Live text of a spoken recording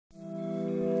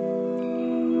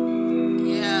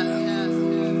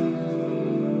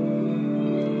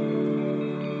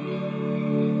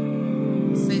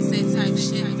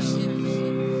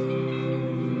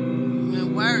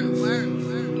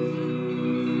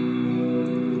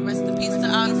Peace to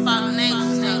all the fallen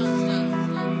angels.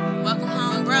 Welcome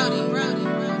home, Brody.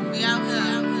 We out here.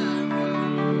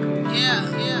 Yeah.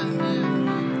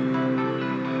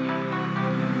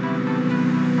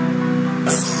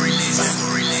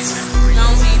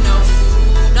 Don't be no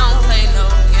fool, don't play no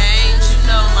games. You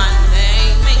know my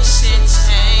name, make shit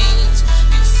change.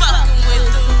 You fucking with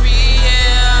the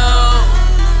real.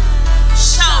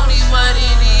 Show me what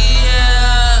it is.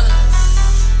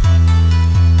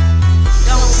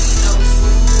 Don't be no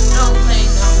fool, don't play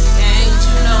no games.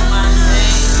 You know my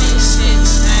name, make shit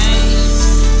change.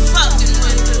 Fucking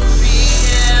with the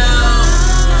real.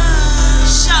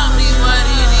 Show me what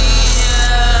it is.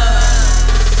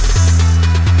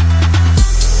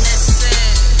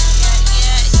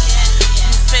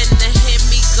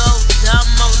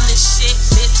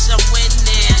 I'm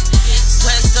winning.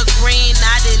 Where's the green?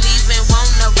 I didn't even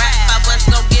wanna rap. I was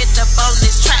gon' get up on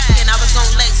this track and I was gon'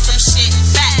 lay some shit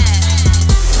back.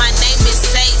 My name is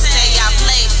Say. I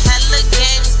play hella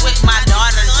games with my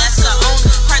daughter. That's the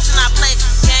only person I play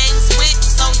games with,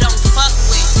 so don't fuck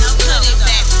with. Put it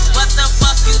back. What the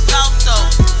fuck you thought though?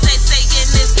 Say in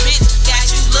this bitch got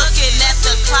you looking at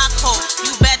the clock hole.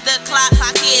 You better clock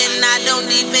in. I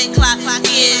don't even clock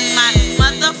in. My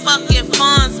motherfucking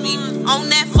funds be on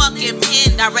that fucking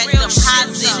pen, direct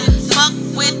deposit. Fuck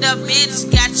with the bitch,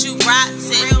 got you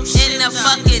rotten. In the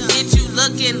fucking ditch, you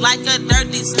looking like a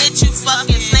dirty snitch. You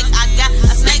fucking snake. I got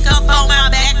a snake up on my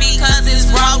back because it's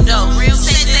raw though.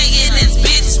 Say in this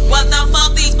bitch, what the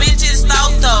fuck these bitches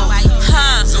thought though?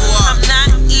 I'm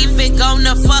not even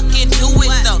gonna fucking do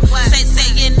it though. Say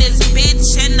in this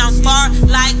bitch and I'm far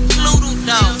like Pluto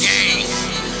though.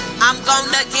 I'm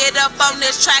gonna get up on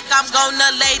this track, I'm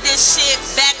gonna lay this shit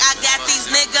back. I got these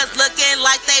niggas looking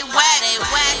like they whack.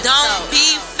 Don't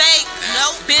be fake, no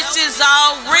bitches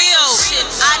all real.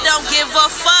 I don't give a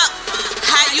fuck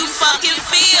how you fucking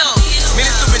feel. Many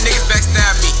stupid niggas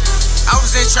backstab me. I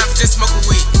was in traffic just smoking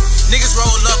weed. Niggas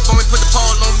roll up on me, put the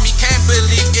pole on me. Can't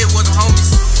believe it was the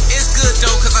homies. It's good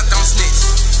though, cause I don't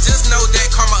snitch. Just know that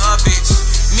karma a bitch.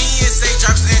 Me and Say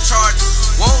drivers in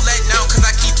charges. Won't let down cause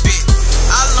I keep it.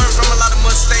 I learned from a lot of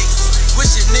mistakes.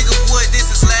 Wish a nigga would, this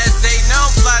is last day. Now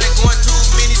I'm flying, going too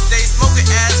many states. Smoking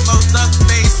ass, low stuck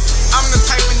face. I'm the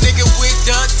type of nigga with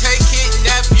duct tape,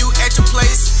 kidnap you at your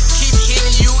place. Keep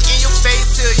hitting you in your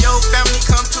face till your family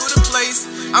come to the place.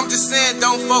 I'm just saying,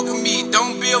 don't fuck with me.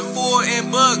 Don't be a fool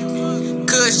and bug me.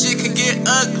 Cause shit can get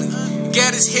ugly.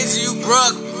 Got his hits you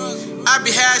grug me. I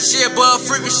be high shit, but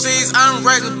frequencies. I'm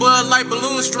raising bud like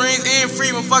balloon strings. And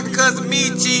free my fucking cousin me,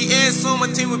 G. And soon my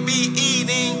team will be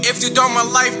eating. If you don't my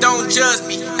life, don't judge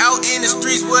me. Out in the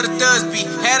streets where the does be.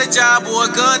 Had a job or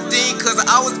a gun thing, cause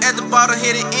I was at the bottom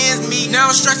here to ends me. Now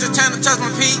I'm stretching time to touch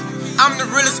my feet. I'm the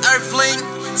realest earthling.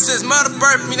 Since mother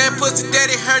birthed me, that pussy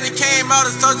daddy heard it came out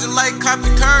and told you like copy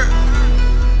curve.